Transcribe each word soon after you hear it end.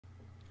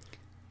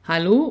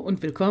Hallo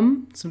und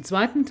willkommen zum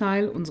zweiten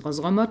Teil unserer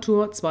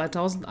Sommertour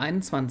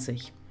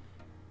 2021.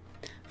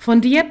 Von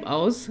Dieppe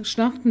aus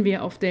starten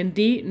wir auf den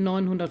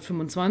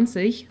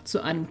D925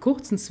 zu einem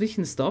kurzen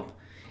Zwischenstopp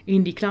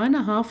in die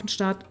kleine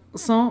Hafenstadt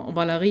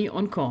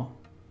Saint-Valery-en-Caux.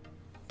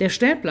 Der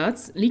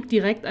Stellplatz liegt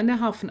direkt an der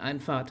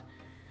Hafeneinfahrt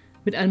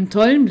mit einem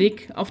tollen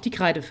Blick auf die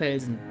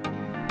Kreidefelsen.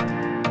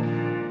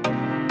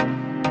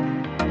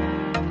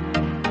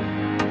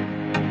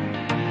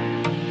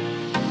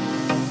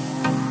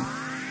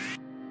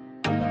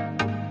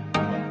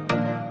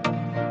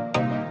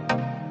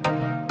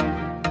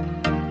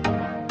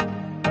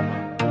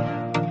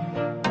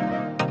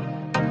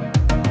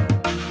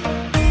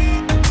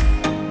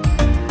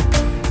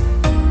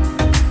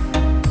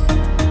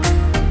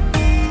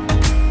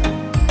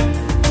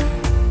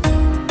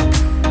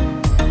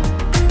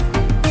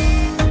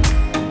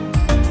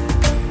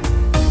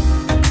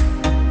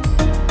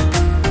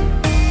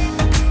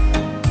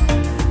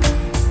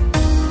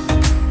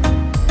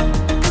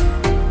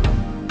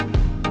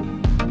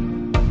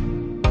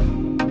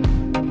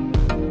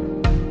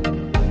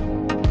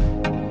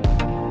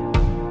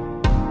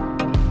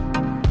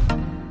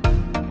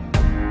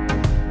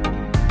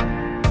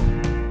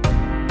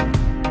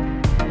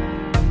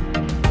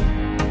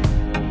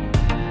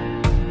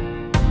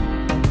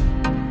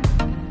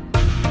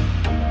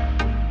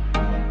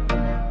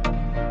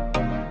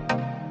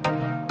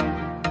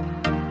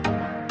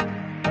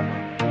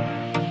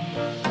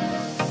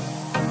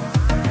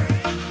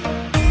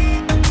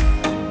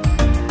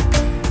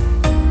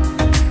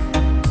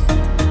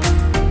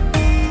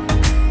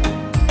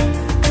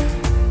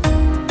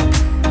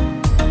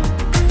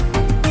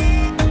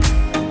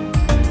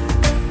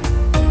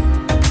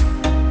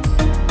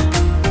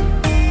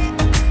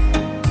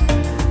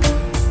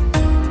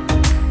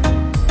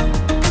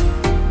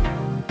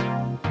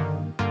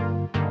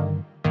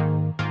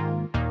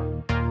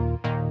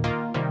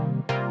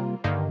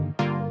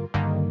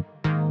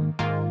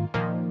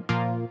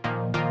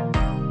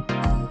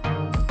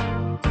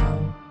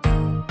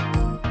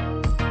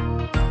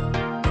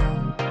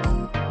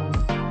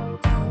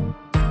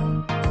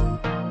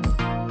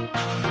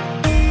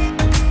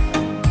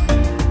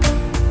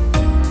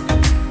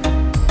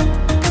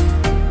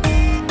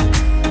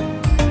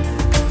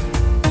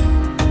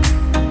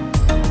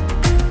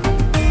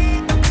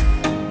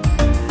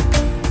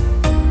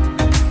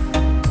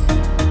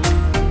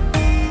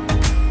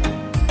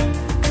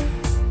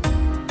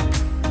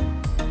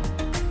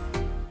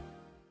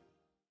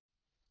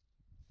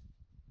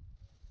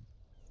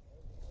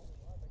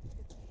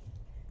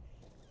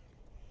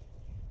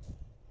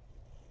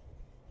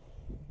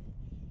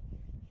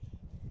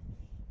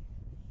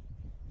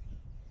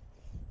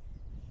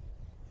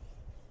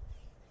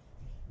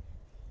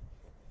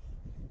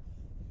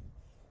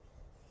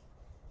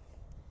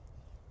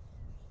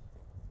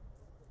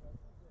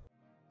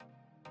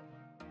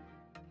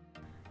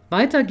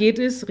 Weiter geht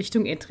es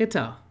Richtung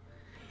Etretat.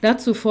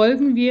 Dazu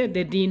folgen wir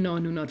der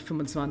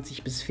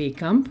D925 bis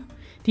Fecamp,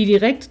 die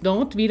direkt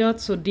dort wieder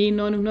zur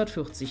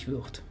D940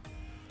 wird.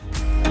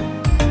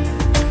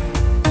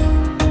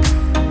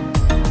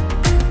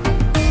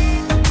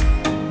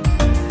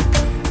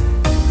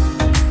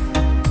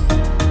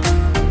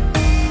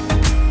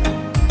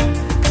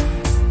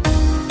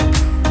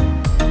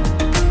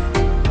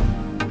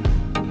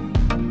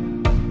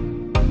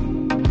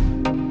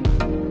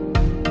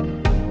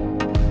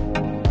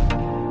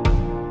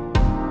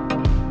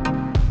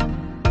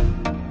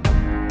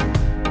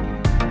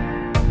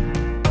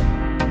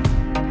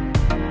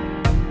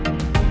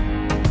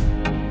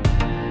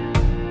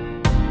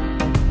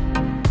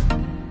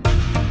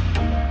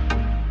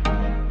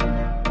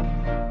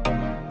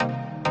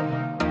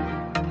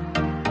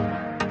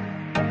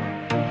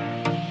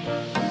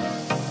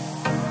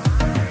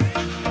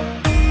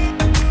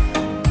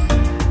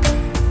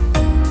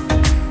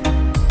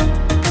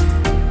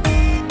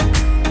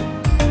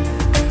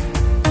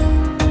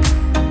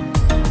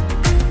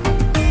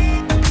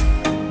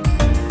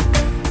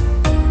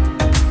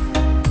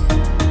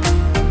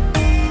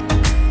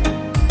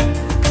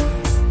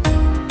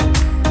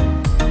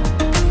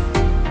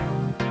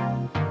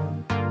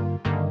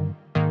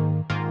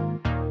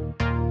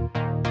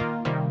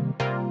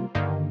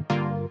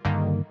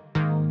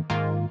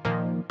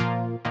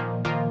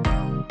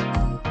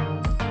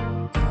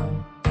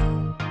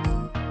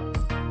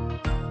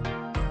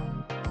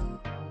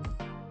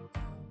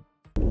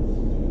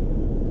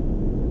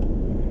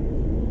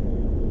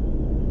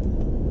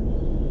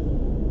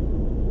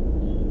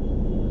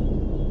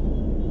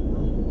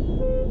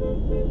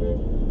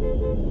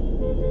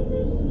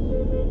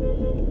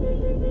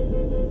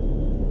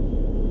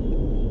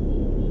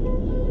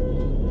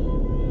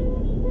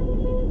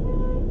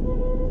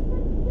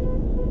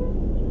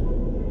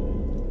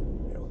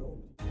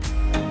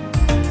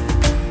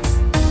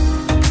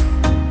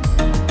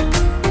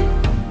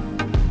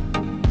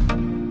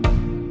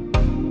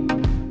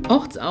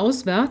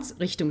 Ortsauswärts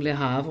Richtung Le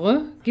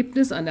Havre gibt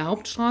es an der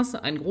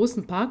Hauptstraße einen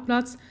großen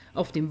Parkplatz,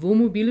 auf dem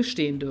Wohnmobile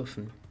stehen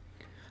dürfen.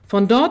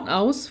 Von dort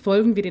aus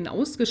folgen wir den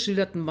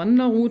ausgeschilderten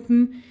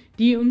Wanderrouten,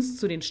 die uns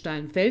zu den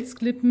steilen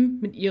Felsklippen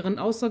mit ihren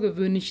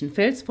außergewöhnlichen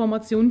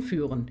Felsformationen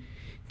führen,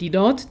 die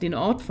dort den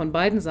Ort von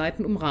beiden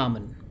Seiten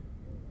umrahmen.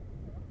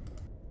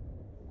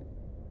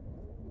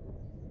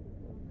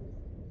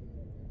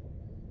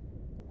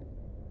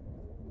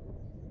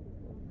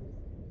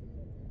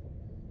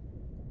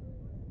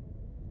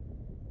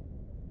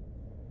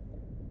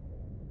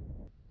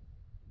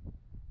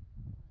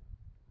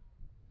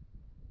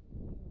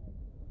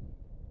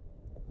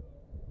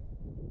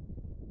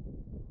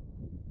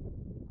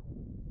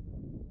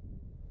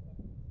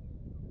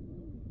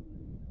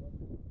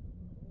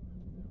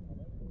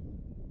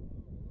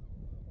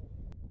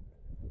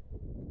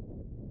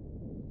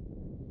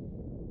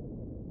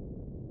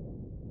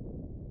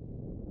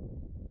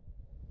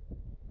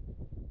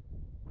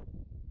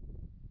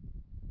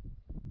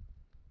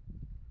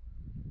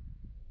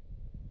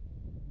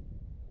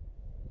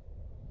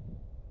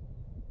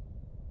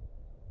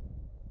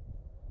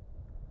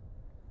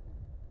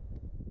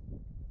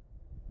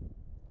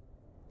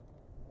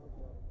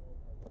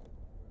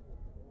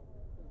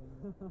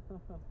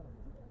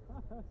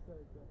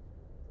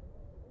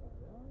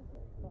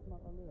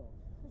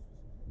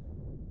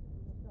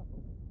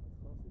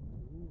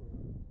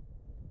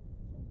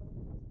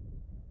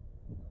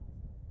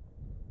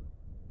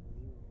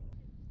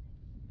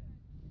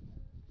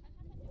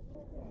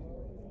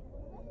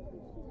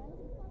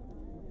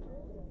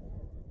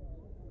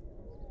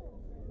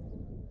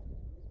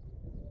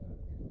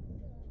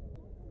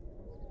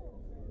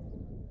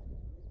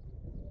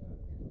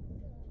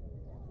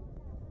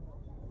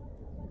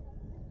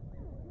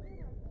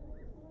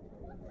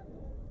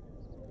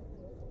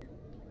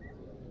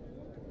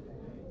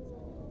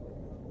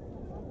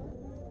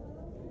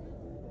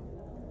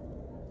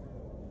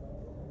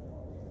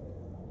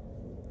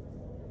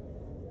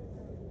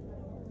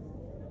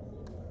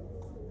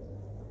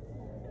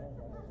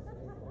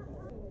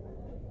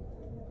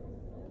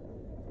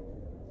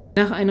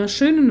 Nach einer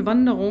schönen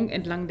Wanderung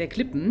entlang der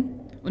Klippen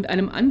und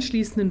einem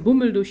anschließenden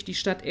Bummel durch die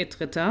Stadt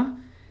Étretat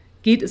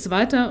geht es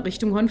weiter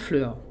Richtung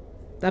Honfleur.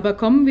 Dabei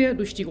kommen wir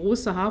durch die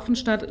große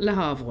Hafenstadt Le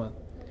Havre.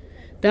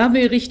 Da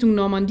wir Richtung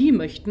Normandie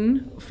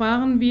möchten,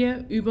 fahren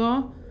wir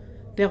über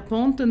der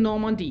Pont de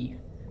Normandie.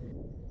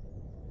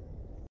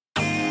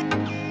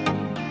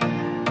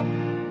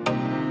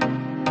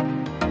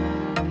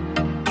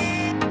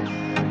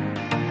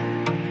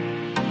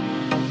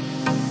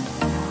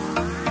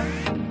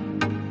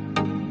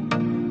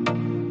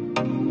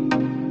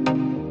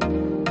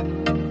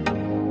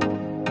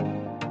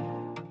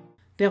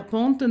 Der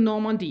Pont de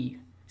Normandie.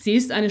 Sie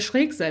ist eine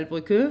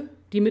Schrägseilbrücke,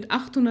 die mit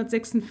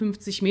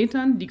 856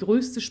 Metern die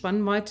größte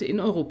Spannweite in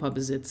Europa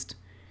besitzt.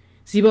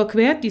 Sie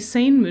überquert die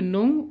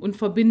Seine-Mündung und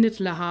verbindet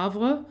Le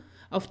Havre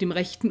auf dem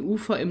rechten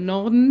Ufer im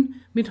Norden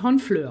mit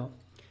Honfleur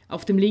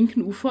auf dem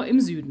linken Ufer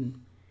im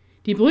Süden.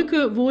 Die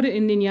Brücke wurde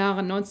in den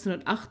Jahren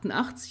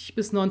 1988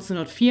 bis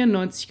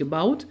 1994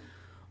 gebaut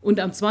und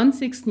am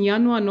 20.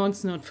 Januar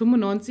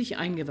 1995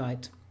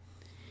 eingeweiht.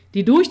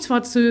 Die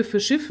Durchfahrtshöhe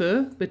für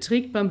Schiffe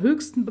beträgt beim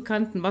höchsten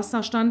bekannten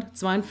Wasserstand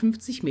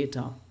 52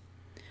 Meter.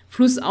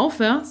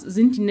 Flussaufwärts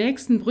sind die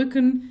nächsten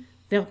Brücken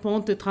der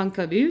Pont de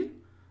Normandie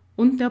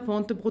und der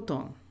Pont de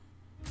Brotonne.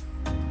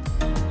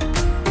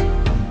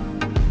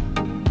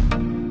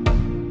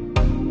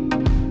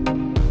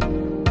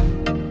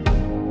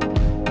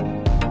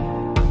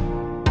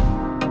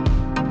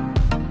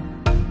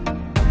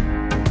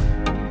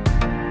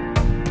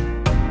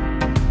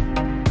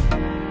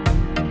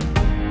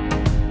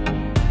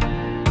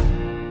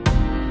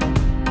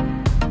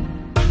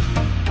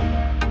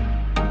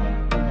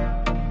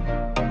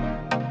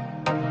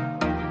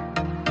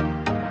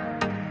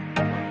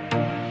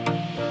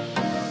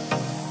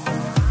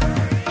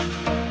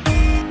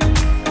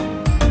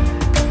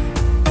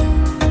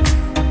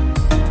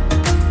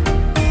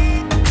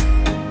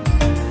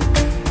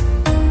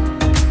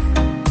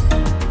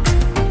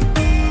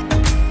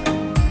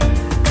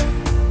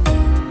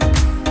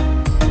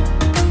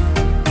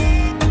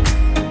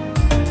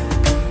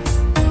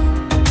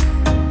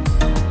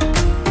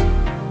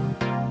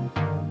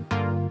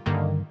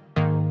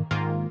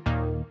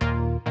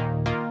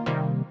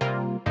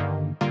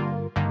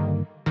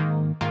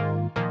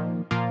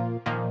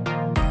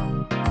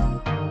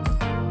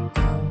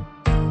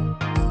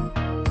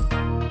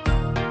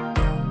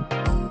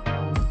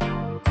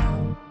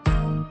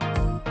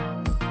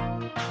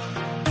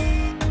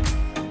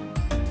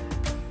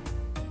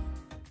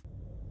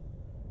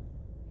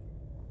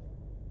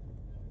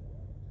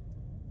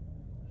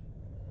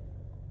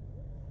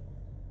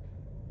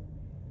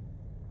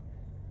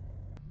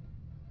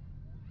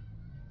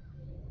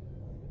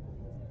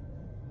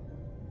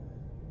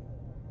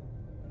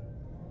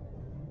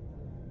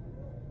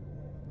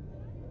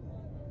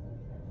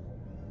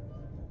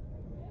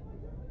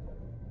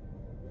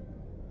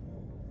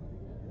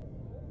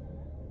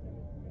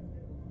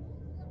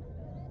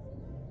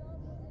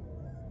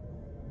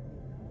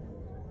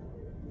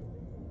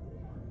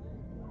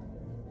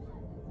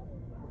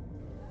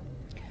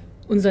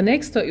 Unser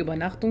nächster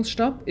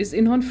Übernachtungsstopp ist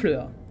in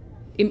Honfleur.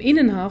 Im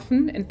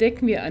Innenhafen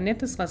entdecken wir ein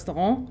nettes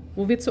Restaurant,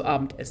 wo wir zu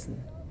Abend essen.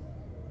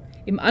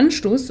 Im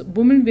Anschluss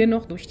bummeln wir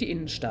noch durch die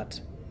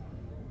Innenstadt.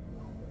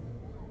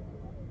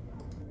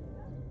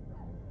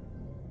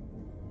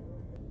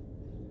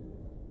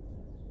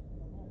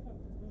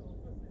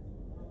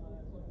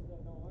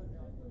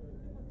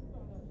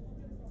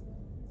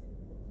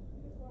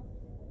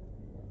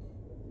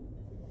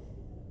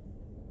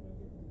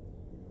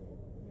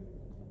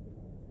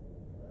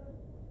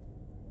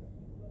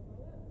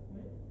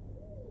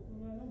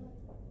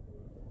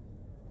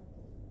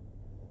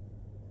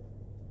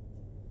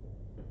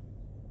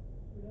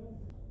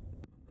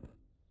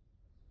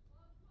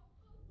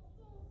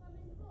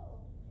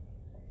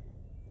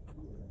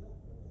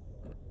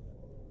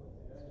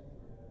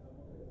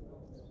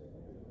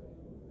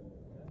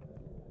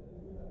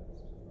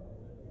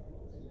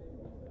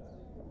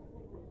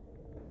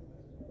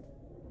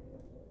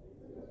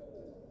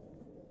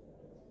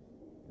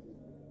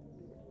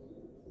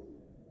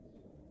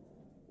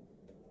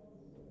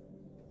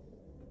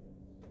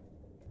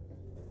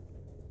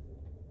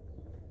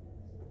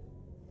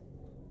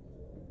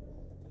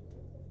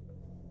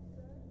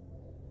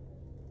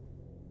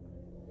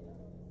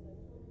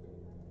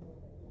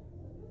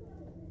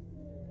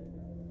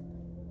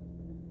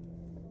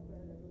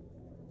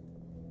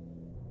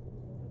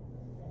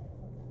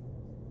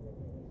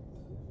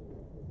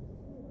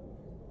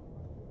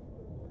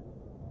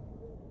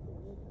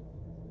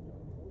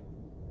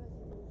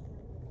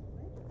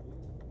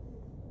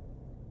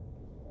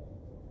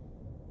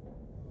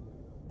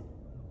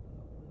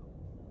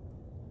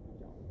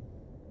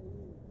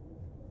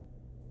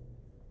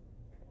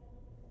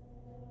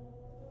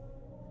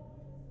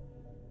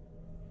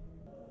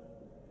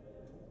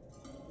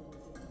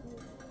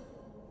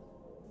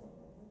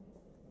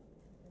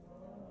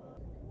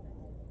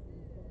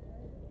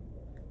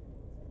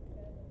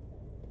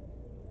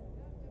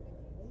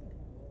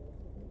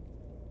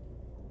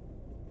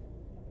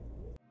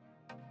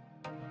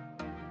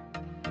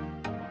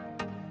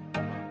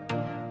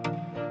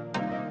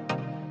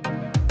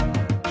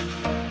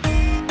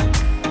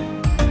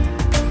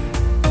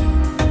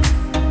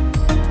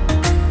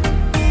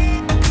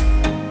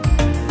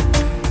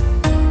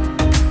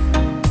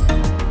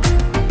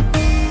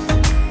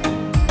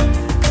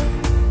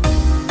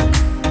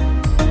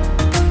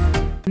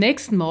 Am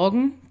nächsten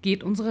Morgen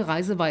geht unsere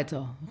Reise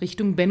weiter,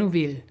 Richtung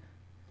Bénouville.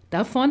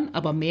 Davon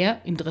aber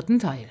mehr im dritten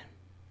Teil.